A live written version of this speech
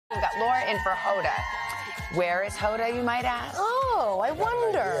We've got Laura in for Hoda. Where is Hoda, you might ask? Oh, I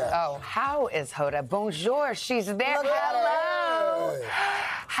wonder. Oh, how is Hoda? Bonjour, she's there. Hello.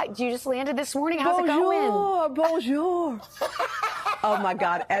 Hi, you just landed this morning. How's it going? Bonjour. Oh, my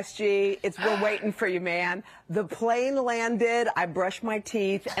God, SG, we're waiting for you, man. The plane landed, I brushed my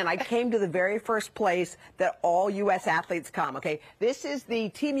teeth, and I came to the very first place that all U.S. athletes come, okay? This is the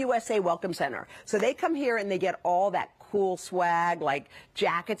Team USA Welcome Center. So they come here and they get all that cool swag, like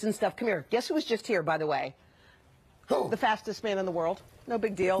jackets and stuff. Come here. Guess who was just here, by the way? Who? The fastest man in the world. No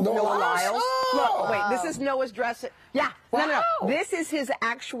big deal. Noah Lyles. Oh. Look, wait, this is Noah's dressing. Yeah. Wow. No. This is his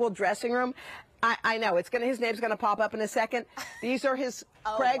actual dressing room. I know. His name's going to pop up in a second. These are his,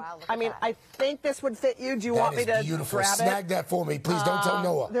 Craig. Wow, I mean, I think this would fit you. Do you want me to beautiful. grab it? Snag that for me. Please don't tell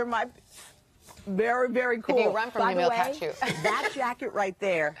Noah. They're my very, very cool. If you run from By him, the he'll way, catch you. That jacket right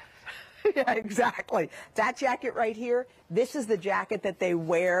there. Yeah, exactly. That jacket right here, this is the jacket that they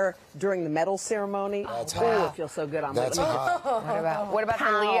wear during the medal ceremony. That's Oh, hot. it feels so good on me. That's hot. What about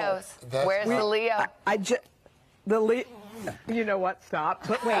the Leos? Where's the Leo? You know what? Stop.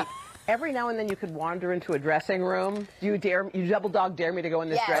 But wait. Every now and then you could wander into a dressing room. You double dog dare me to go in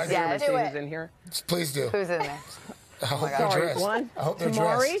this dressing room and see who's in here? Please do. Who's in there? I hope they're Sorry, dressed. one. I hope they're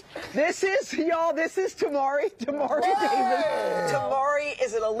Tamari. dressed. This is Tamari. Tamari Davis. Tamari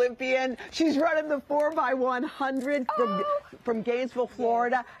is an Olympian. She's running the 4x100 from Gainesville,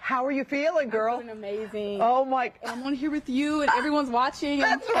 Florida. How are you feeling, girl? I'm doing amazing. Oh, my. And I'm on here with you, and everyone's watching.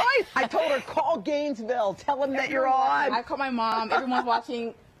 That's right. I told her, call Gainesville. Tell them that you're on. I called my mom. Everyone's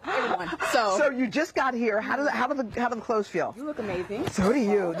watching. Everyone. So you just got here. How do the clothes feel? you look amazing. So do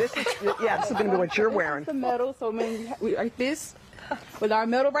you. This is going to be what you're wearing. The medal. So we like this with our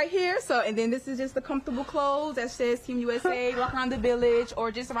medal right here. So and then this is just the comfortable clothes that says Team USA. Walk around the village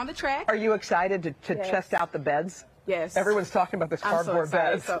or just around the track. Are you excited to test out the beds? Yes. Everyone's talking about this cardboard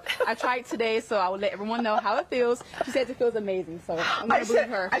bed. So I tried today, so I will let everyone know how it feels. She said it feels amazing, so I'm going to believe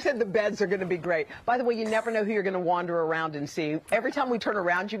her. I said the beds are going to be great. By the way, you never know who you're going to wander around and see. Every time we turn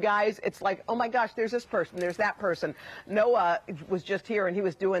around, you guys, it's like, oh my gosh, there's this person, there's that person. Noah was just here, and he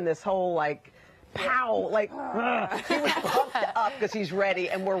was doing this whole, like, pow, like, he was pumped up because he's ready,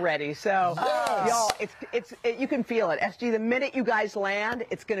 and we're ready. So, y'all, you can feel it. SG, the minute you guys land,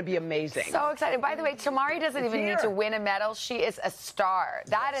 it's going to be amazing. So excited. By the way, Tamari doesn't even need to win a medal. She is a star.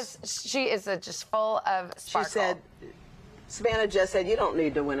 She is just full of sparkle. She said, Savannah just said, you don't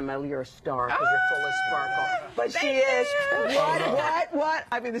need to win a medal. You're a star because you're full of sparkle. But she is. What?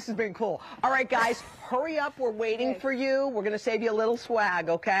 I mean, this has been cool. All right, guys, hurry up. We're waiting for you. We're going to save you a little swag,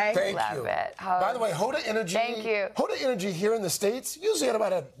 okay? Thank Love you. it. By the way, Hoda Energy. Thank you. Hoda Energy here in the States, usually at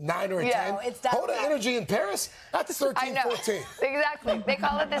about a 9 or a 10. It's Hoda Energy in Paris, that's 13, I know. 14. Exactly. They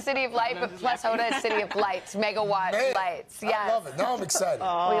call it the City of Light, but plus Hoda is City of Lights, megawatt lights. Yes. I love it. Now I'm excited. We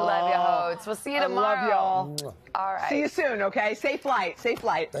love you, Hodes. We'll see you tomorrow. I love y'all. All right. See you soon, okay? Safe flight. Safe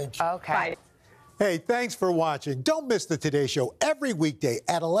flight. Thank you. Okay. Bye. Hey, thanks for watching. Don't miss the Today Show every weekday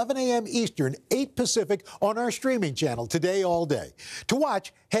at 11 a.m. Eastern, 8 Pacific on our streaming channel, Today All Day. To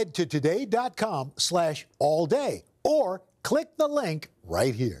watch, head to today.com/allday or click the link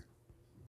right here.